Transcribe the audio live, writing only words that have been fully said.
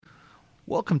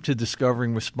Welcome to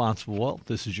Discovering Responsible Wealth.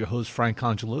 This is your host, Frank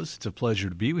Congelos. It's a pleasure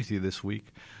to be with you this week.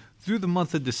 Through the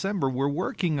month of December, we're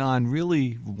working on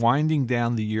really winding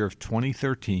down the year of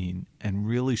 2013 and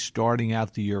really starting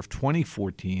out the year of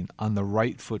 2014 on the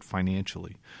right foot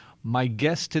financially. My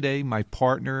guest today, my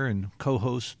partner and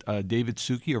co-host, David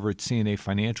Suki over at CNA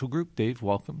Financial Group. Dave,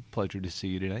 welcome. Pleasure to see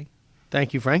you today.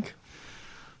 Thank you, Frank.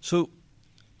 So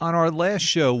on our last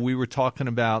show, we were talking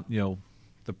about,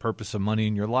 the purpose of money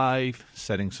in your life,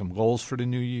 setting some goals for the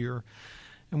new year.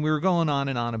 And we were going on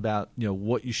and on about,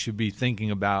 what you should be thinking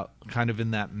about kind of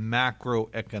in that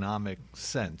macroeconomic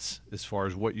sense as far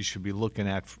as what you should be looking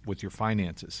at with your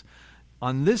finances.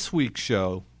 On this week's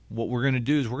show, what we're going to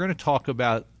do is we're going to talk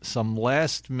about some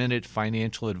last-minute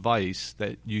financial advice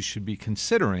that you should be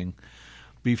considering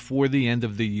before the end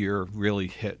of the year really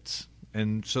hits.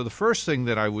 And so the first thing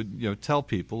that I would tell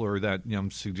people, or that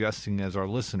I'm suggesting as our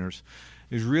listeners,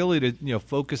 is really to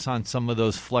focus on some of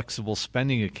those flexible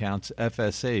spending accounts,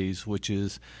 FSAs, which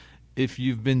is if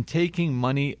you've been taking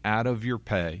money out of your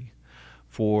pay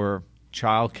for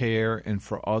child care and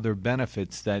for other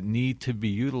benefits that need to be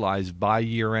utilized by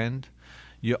year end,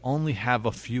 you only have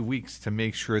a few weeks to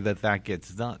make sure that that gets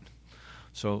done.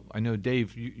 So I know,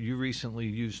 Dave, you recently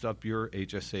used up your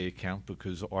HSA account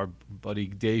because our buddy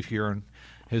Dave here and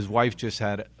his wife just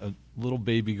had a little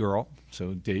baby girl.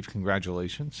 So, Dave,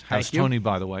 congratulations. How's Tony,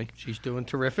 by the way? She's doing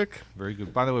terrific. Very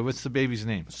good. By the way, what's the baby's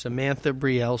name? Samantha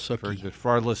Brielle Suki. Very good.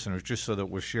 For our listeners, just so that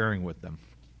we're sharing with them.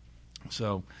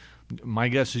 So, my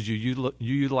guess is you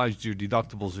utilized your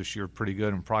deductibles this year pretty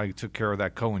good and probably took care of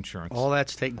that coinsurance. All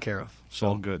that's taken care of. It's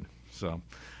all good. So,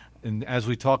 and as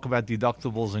we talk about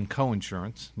deductibles and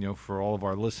coinsurance, for all of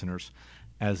our listeners,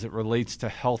 as it relates to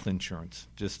health insurance,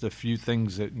 just a few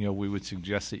things that we would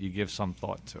suggest that you give some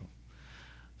thought to.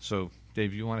 So,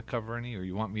 Dave, you want to cover any, or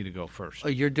you want me to go first? Oh,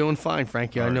 you're doing fine,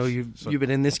 Frankie. Right. I know you've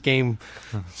been in this game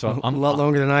a lot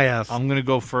longer than I have. I'm going to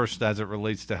go first as it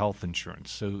relates to health insurance.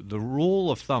 So the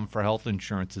rule of thumb for health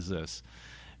insurance is this.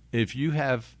 If you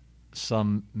have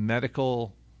some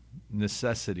medical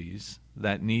necessities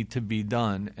that need to be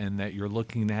done and that you're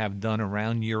looking to have done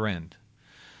around year end,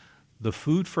 the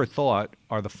food for thought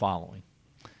are the following.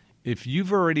 If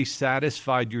you've already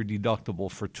satisfied your deductible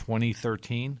for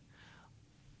 2013,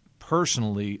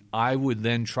 personally, I would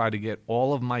then try to get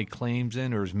all of my claims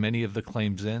in, or as many of the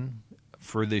claims in,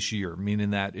 for this year,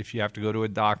 meaning that if you have to go to a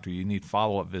doctor, you need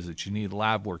follow-up visits, you need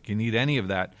lab work, you need any of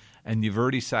that, and you've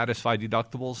already satisfied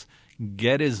deductibles,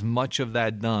 get as much of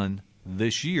that done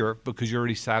this year because you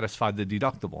already satisfied the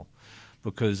deductible.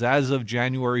 Because as of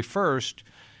January 1st,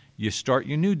 you start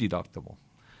your new deductible.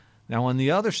 Now, on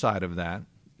the other side of that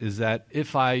is that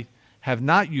if I have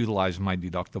not utilized my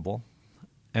deductible,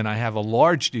 and I have a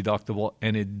large deductible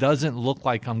and it doesn't look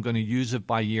like I'm going to use it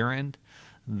by year end,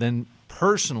 then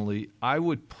personally I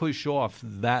would push off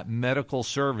that medical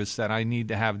service that I need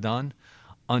to have done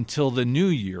until the new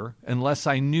year, unless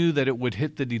I knew that it would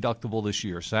hit the deductible this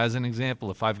year. So as an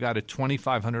example, if I've got a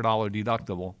 $2,500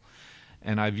 deductible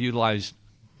and I've utilized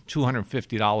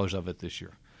 $250 of it this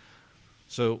year,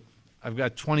 so I've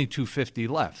got $2,250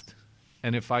 left.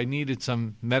 And if I needed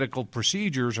some medical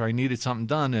procedures or I needed something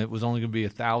done, and it was only going to be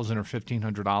 $1,000 or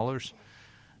 $1,500,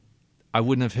 I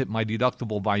wouldn't have hit my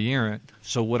deductible by year end.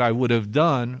 So what I would have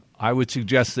done, I would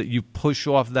suggest that you push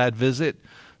off that visit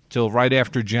till right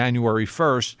after January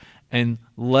 1st and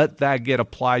let that get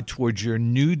applied towards your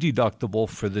new deductible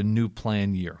for the new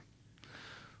plan year.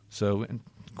 So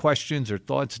questions or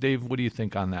thoughts, Dave? What do you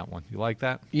think on that one? You like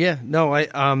that? Yeah, no,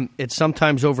 it's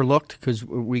sometimes overlooked because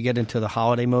we get into the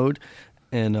holiday mode.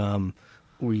 And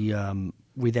we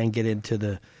then get into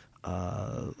the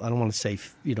I don't want to say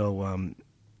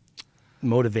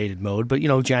motivated mode, but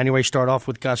January start off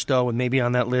with gusto, and maybe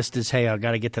on that list is, hey, I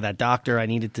got to get to that doctor I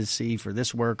needed to see for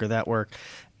this work or that work,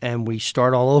 and we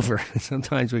start all over.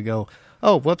 Sometimes we go,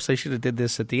 oh, whoops, I should have did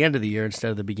this at the end of the year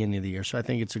instead of the beginning of the year. So I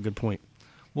think it's a good point.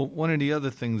 Well, one of the other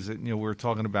things that we were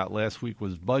talking about last week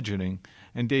was budgeting.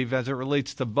 And Dave, as it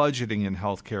relates to budgeting in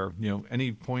healthcare,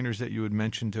 any pointers that you would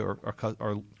mention to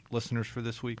our listeners for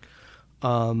this week?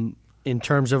 In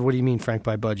terms of, what do you mean, Frank,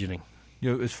 by budgeting?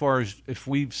 As far as if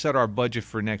we've set our budget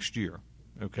for next year,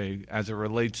 okay, as it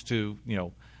relates to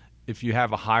if you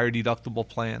have a higher deductible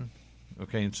plan,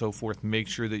 okay, and so forth, make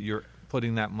sure that you're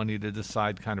putting that money to the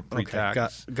side, kind of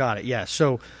pre-tax. Okay, got it. Yeah.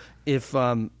 So if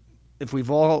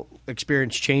we've all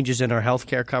experienced changes in our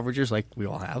healthcare coverages, like we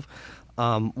all have,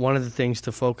 one of the things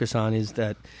to focus on is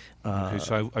that. Okay,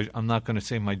 so I'm not going to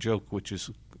say my joke, which is,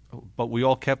 but we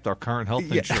all kept our current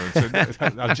health insurance.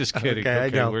 I'm just kidding. Okay, I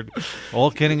know. We're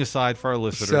all kidding aside for our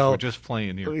listeners. We're just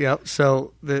playing here. Yeah.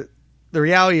 So the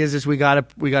reality is we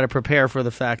got to prepare for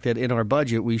the fact that in our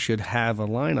budget we should have a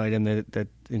line item that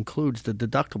includes the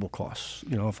deductible costs.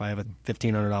 You know, if I have a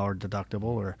 $1,500 deductible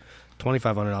or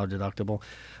 $2,500 deductible,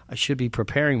 I should be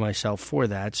preparing myself for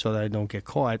that so that I don't get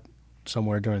caught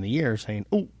somewhere during the year saying,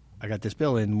 "Oh, I got this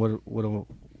bill in. What am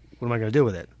I going to do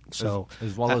with it?" So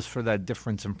as well as for that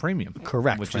difference in premium,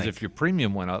 correct. Which Frank. is if your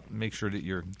premium went up, make sure that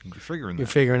you're figuring that. You're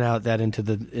figuring out that into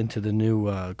the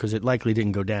new because it likely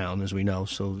didn't go down, as we know.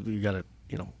 So you got to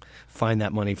find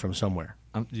that money from somewhere.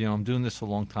 I'm doing this a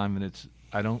long time, and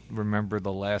I don't remember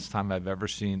the last time I've ever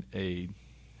seen a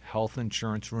health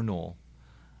insurance renewal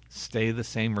stay the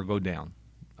same or go down.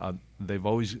 They've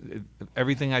always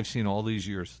everything I've seen all these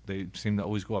years, they seem to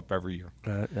always go up every year.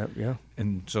 Yeah.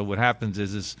 And so what happens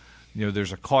is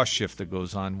there's a cost shift that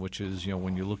goes on, which is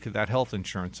when you look at that health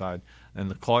insurance side, and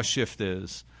the cost shift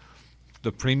is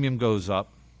the premium goes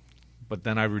up, but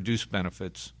then I reduce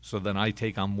benefits, so then I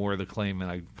take on more of the claim,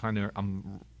 and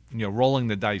I'm rolling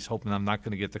the dice, hoping I'm not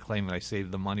going to get the claim, and I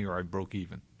save the money or I broke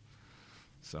even.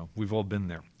 So we've all been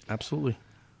there. Absolutely.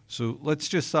 So let's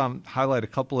just highlight a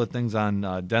couple of things on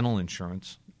dental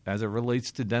insurance. As it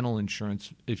relates to dental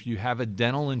insurance, if you have a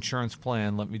dental insurance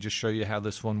plan, let me just show you how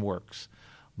this one works.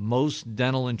 Most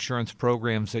dental insurance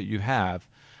programs that you have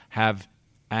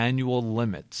annual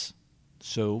limits.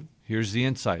 So here's the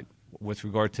insight with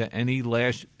regard to any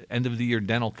last end-of-the-year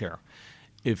dental care.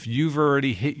 If you've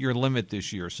already hit your limit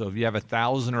this year, so if you have a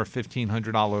 $1,000 or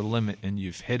 $1,500 limit and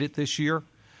you've hit it this year,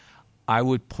 I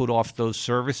would put off those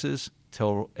services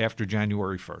till after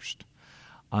January 1st.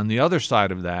 On the other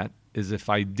side of that is if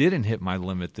I didn't hit my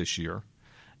limit this year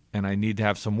and I need to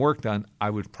have some work done, I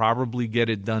would probably get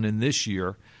it done in this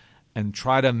year and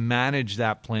try to manage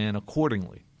that plan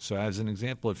accordingly. So as an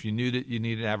example, if you needed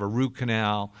to have a root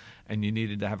canal and you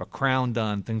needed to have a crown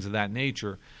done, things of that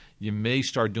nature, you may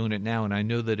start doing it now. And I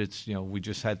know that it's, we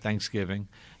just had Thanksgiving,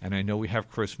 and I know we have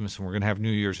Christmas, and we're going to have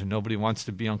New Year's, and nobody wants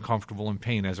to be uncomfortable in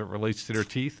pain as it relates to their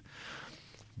teeth.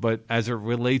 But as it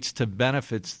relates to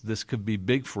benefits, this could be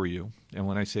big for you. And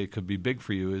when I say it could be big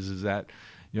for you is that,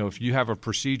 if you have a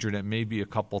procedure that may be a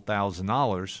couple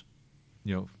 $1,000s,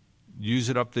 use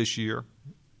it up this year.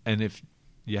 And if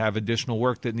you have additional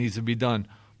work that needs to be done,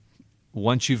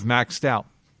 once you've maxed out,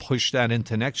 push that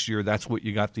into next year. That's what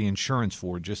you got the insurance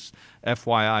for. Just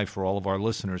FYI for all of our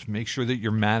listeners, make sure that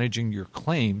you're managing your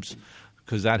claims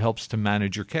because that helps to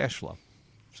manage your cash flow.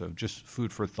 So just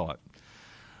food for thought.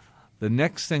 The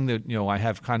next thing that I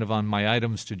have kind of on my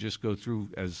items to just go through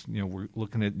as we're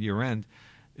looking at year end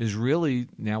is really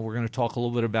now we're going to talk a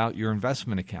little bit about your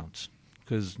investment accounts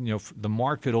because the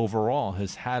market overall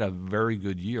has had a very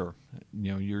good year.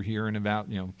 You're hearing about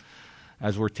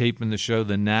as we're taping the show,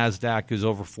 the NASDAQ is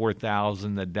over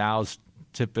 4,000, the Dow's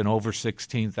tipping over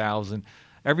 16,000.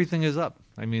 Everything is up.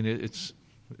 I mean,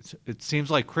 it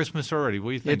seems like Christmas already. What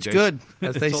do you think, It's Dave? good,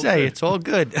 as they say. Good. It's all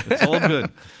good. It's all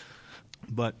good.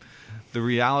 But the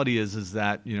reality is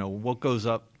that what goes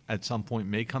up at some point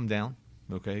may come down.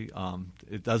 Okay,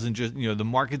 it doesn't just the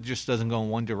market just doesn't go in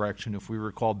one direction. If we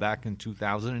recall back in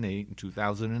 2008 and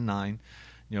 2009,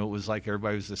 it was like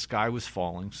the sky was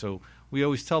falling. So we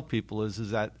always tell people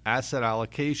is that asset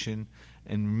allocation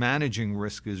and managing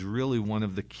risk is really one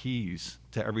of the keys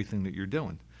to everything that you're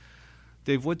doing.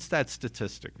 Dave, what's that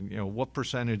statistic? What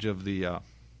percentage of the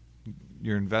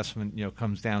your investment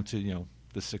comes down to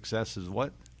the success is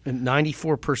what? And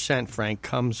 94%, Frank,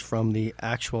 comes from the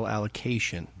actual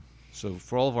allocation. So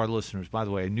for all of our listeners, by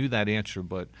the way, I knew that answer,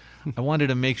 but I wanted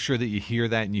to make sure that you hear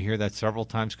that, and you hear that several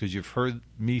times because you've heard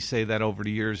me say that over the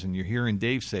years, and you're hearing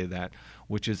Dave say that,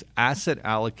 which is asset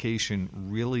allocation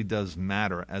really does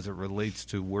matter as it relates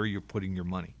to where you're putting your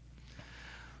money.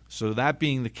 So that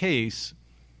being the case,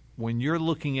 when you're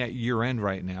looking at year-end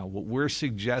right now, what we're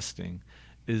suggesting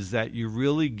is that you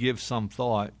really give some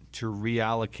thought to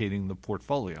reallocating the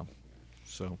portfolio.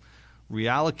 So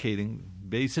reallocating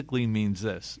basically means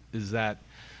this, is that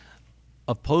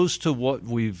opposed to what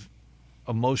we've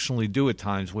emotionally do at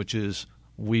times, which is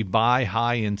we buy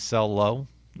high and sell low,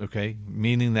 okay,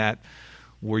 meaning that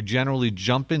we're generally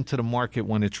jump into the market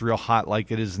when it's real hot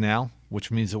like it is now,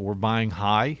 which means that we're buying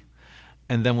high.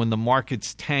 And then when the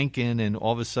market's tanking and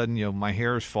all of a sudden, my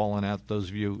hair is falling out, those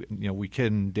of you, we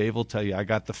kid, and Dave will tell you, I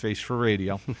got the face for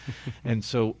radio. And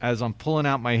so as I'm pulling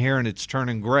out my hair and it's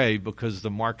turning gray because the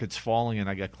market's falling and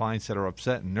I got clients that are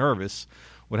upset and nervous,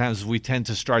 what happens is we tend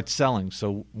to start selling.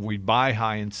 So we buy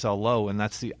high and sell low, and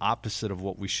that's the opposite of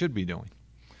what we should be doing.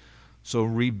 So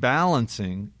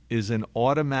rebalancing is an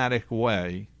automatic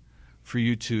way for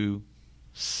you to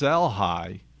sell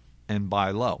high and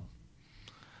buy low.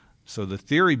 So the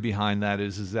theory behind that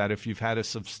is that if you've had a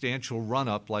substantial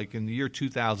run-up, like in the year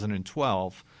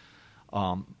 2012,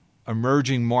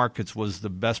 emerging markets was the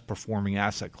best performing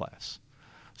asset class.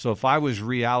 So if I was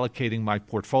reallocating my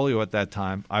portfolio at that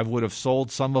time, I would have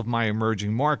sold some of my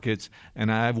emerging markets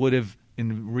and I would have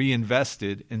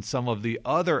reinvested in some of the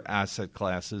other asset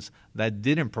classes that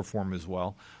didn't perform as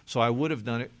well. So I would have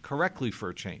done it correctly for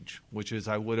a change, which is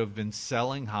I would have been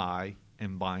selling high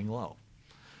and buying low.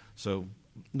 So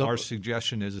our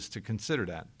suggestion is to consider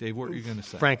that. Dave, what are you going to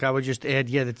say? Frank, I would just add,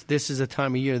 that this is a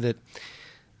time of year that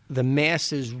the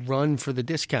masses run for the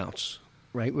discounts,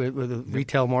 right? Where the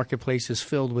retail marketplace is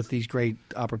filled with these great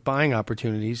buying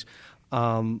opportunities.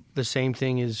 The same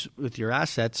thing is with your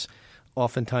assets.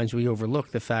 Oftentimes we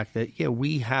overlook the fact that,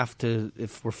 we have to,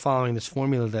 if we're following this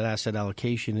formula that asset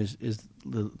allocation is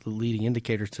the leading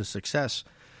indicator to success,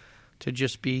 to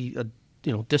just be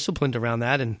disciplined around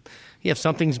that. And if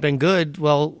something's been good,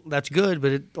 well, that's good,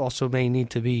 but it also may need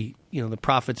to be, the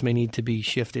profits may need to be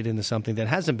shifted into something that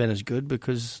hasn't been as good,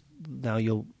 because now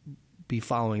you'll be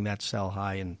following that sell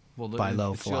high and buy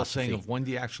low it's philosophy. It's saying of when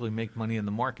do you actually make money in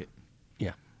the market?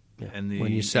 Yeah. And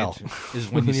when you sell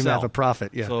is when you sell. Have a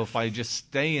profit. Yeah. So if I just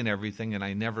stay in everything and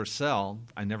I never sell,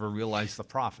 I never realize the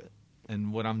profit.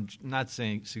 And what I'm not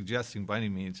suggesting by any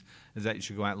means is that you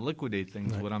should go out and liquidate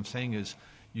things. Right. What I'm saying is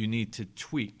you need to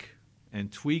tweak.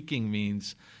 And tweaking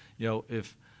means,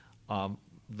 if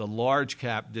the large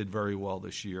cap did very well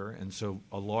this year, and so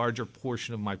a larger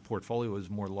portion of my portfolio is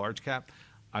more large cap,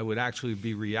 I would actually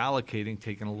be reallocating,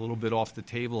 taking a little bit off the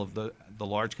table of the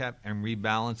large cap and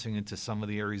rebalancing into some of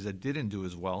the areas that didn't do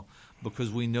as well, because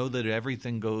we know that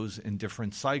everything goes in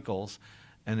different cycles,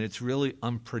 and it's really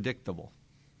unpredictable.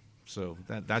 So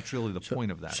that's really the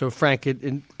point of that. So, Frank,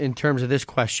 in terms of this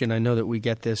question, I know that we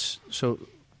get this. So,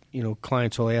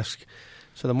 clients will ask,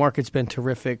 so the market's been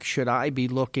terrific. Should I be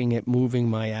looking at moving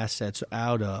my assets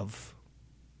out of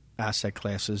asset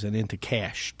classes and into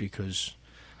cash? Because,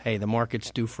 hey, the market's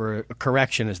due for a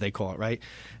correction, as they call it, right?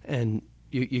 And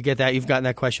you get that. You've gotten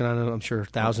that question, I'm sure,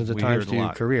 thousands of times through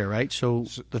your career, right? So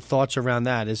the thoughts around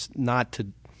that is not to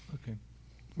okay.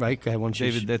 Right? Go ahead,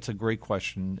 David, that's a great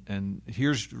question, and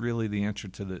here's really the answer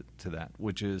to that,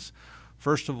 which is,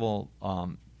 first of all,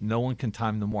 no one can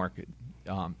time the market.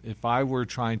 If I were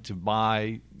trying to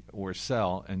buy or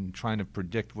sell and trying to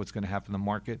predict what's going to happen in the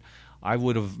market, I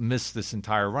would have missed this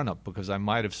entire run-up, because I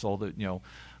might have sold it,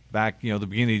 back, the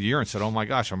beginning of the year and said, oh my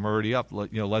gosh, I'm already up,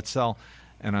 let's sell.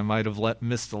 And I might have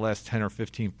missed the last 10 or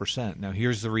 15%. Now,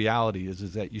 here's the reality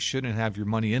is that you shouldn't have your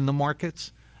money in the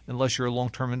markets unless you're a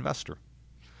long-term investor.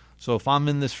 So if I'm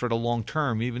in this for the long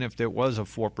term, even if there was a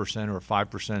 4% or a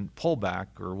 5% pullback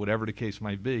or whatever the case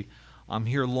might be, I'm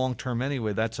here long term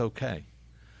anyway. That's okay.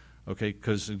 Okay,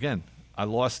 because again, I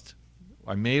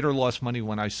made or lost money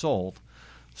when I sold.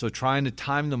 So trying to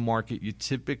time the market, you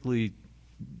typically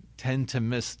tend to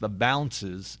miss the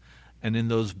bounces. And in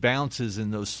those bounces, in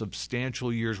those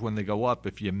substantial years when they go up,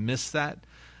 if you miss that,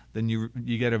 then you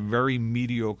get a very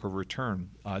mediocre return.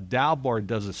 Dalbar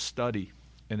does a study,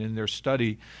 and in their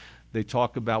study, they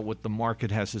talk about what the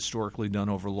market has historically done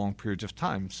over long periods of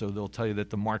time. So they'll tell you that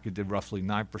the market did roughly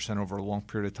 9% over a long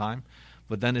period of time,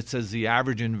 but then it says the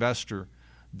average investor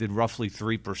did roughly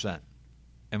 3%.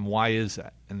 And why is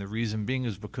that? And the reason being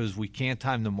is because we can't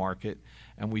time the market,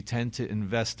 and we tend to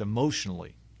invest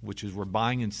emotionally, which is we're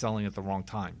buying and selling at the wrong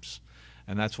times.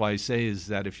 And that's why I say is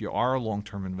that if you are a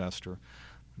long-term investor,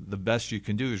 the best you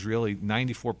can do is really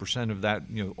 94% of that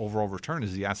overall return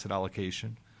is the asset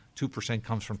allocation. 2%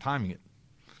 comes from timing it.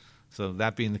 So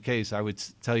that being the case, I would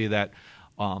tell you that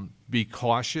be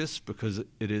cautious, because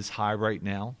it is high right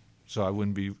now. So I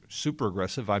wouldn't be super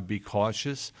aggressive. I'd be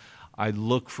cautious. I'd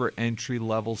look for entry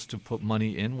levels to put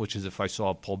money in, which is if I saw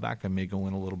a pullback, I may go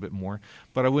in a little bit more.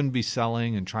 But I wouldn't be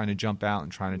selling and trying to jump out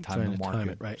and trying to time the market. Time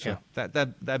it, right? So yeah.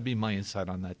 That'd be my insight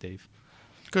on that, Dave.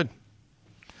 Good.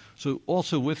 So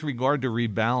also with regard to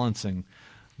rebalancing,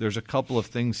 there's a couple of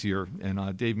things here,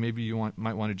 and Dave, maybe you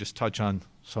might want to just touch on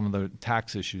some of the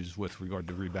tax issues with regard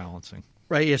to rebalancing.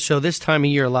 Right, yeah. So this time of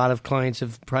year, a lot of clients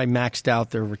have probably maxed out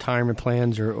their retirement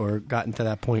plans or gotten to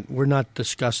that point. We're not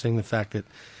discussing the fact that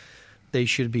they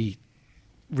should be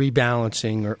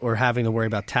rebalancing or having to worry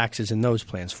about taxes in those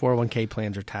plans. 401k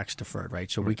plans are tax deferred,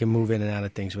 right? So we can move in and out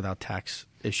of things without tax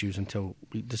issues until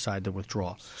we decide to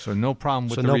withdraw. So no problem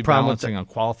with rebalancing on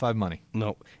qualified money?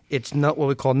 No. It's not what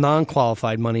we call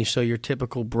non-qualified money, so your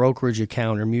typical brokerage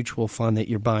account or mutual fund that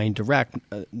you're buying direct,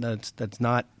 that's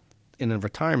not in a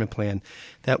retirement plan,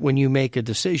 that when you make a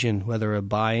decision, whether a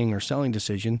buying or selling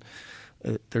decision,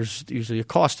 there's usually a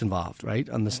cost involved, right?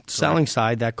 On the selling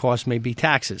side, that cost may be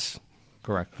taxes.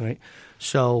 Correct. Right.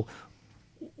 So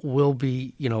we'll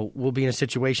be in a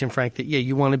situation, Frank, that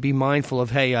you want to be mindful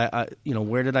of, hey, I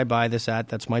where did I buy this at?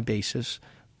 That's my basis.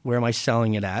 Where am I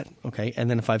selling it at? Okay. And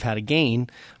then if I've had a gain,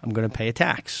 I'm going to pay a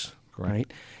tax. Correct.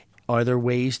 Right. Are there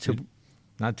ways to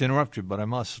Not to interrupt you, but I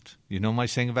must. You know my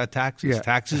saying about taxes? Yeah.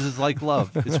 Taxes is like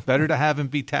love. It's better to have and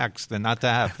be taxed than not to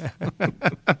have.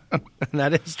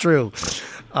 That is true.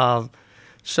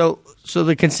 So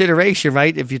the consideration,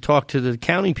 right, if you talk to the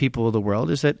accounting people of the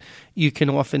world, is that you can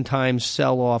oftentimes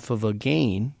sell off of a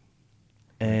gain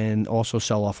and also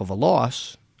sell off of a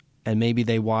loss, and maybe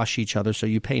they wash each other so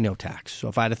you pay no tax. So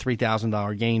if I had a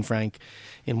 $3,000 gain, Frank,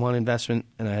 in one investment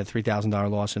and I had a $3,000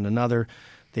 loss in another,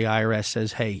 the IRS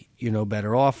says, hey, you're no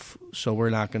better off, so we're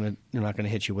not going to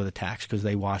hit you with a tax because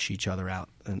they wash each other out,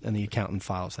 and the accountant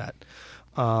files that.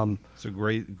 It's a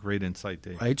great insight,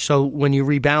 Dave. Right. So when you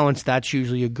rebalance, that's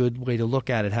usually a good way to look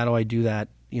at it. How do I do that,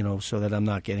 so that I'm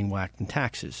not getting whacked in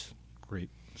taxes? Great.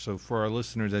 So for our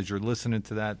listeners, as you're listening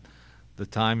to that, the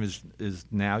time is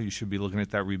now. You should be looking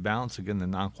at that rebalance. Again, the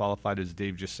non-qualified, as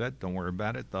Dave just said, don't worry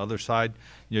about it. The other side,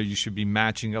 you should be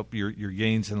matching up your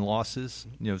gains and losses,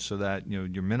 so that,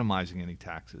 you're minimizing any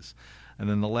taxes. And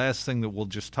then the last thing that we'll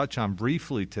just touch on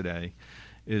briefly today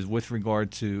is with regard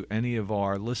to any of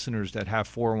our listeners that have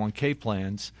 401k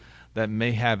plans that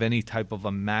may have any type of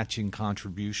a matching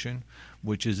contribution,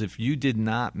 which is if you did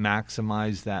not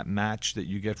maximize that match that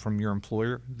you get from your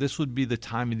employer, this would be the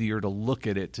time of the year to look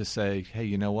at it to say, hey,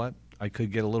 you know what? I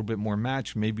could get a little bit more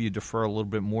match. Maybe you defer a little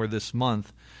bit more this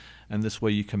month, and this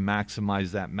way you can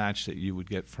maximize that match that you would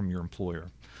get from your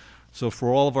employer. So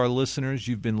for all of our listeners,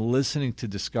 you've been listening to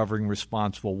Discovering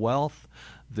Responsible Wealth.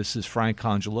 This is Frank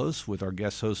Congelos with our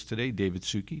guest host today, David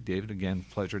Suki. David, again,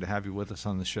 pleasure to have you with us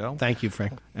on the show. Thank you,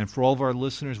 Frank. And for all of our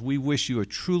listeners, we wish you a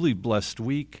truly blessed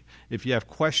week. If you have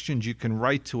questions, you can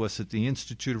write to us at the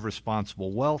Institute of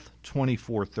Responsible Wealth,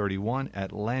 2431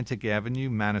 Atlantic Avenue,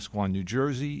 Manasquan, New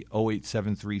Jersey,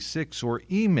 08736, or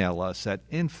email us at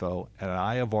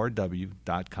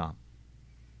info@iofrw.com.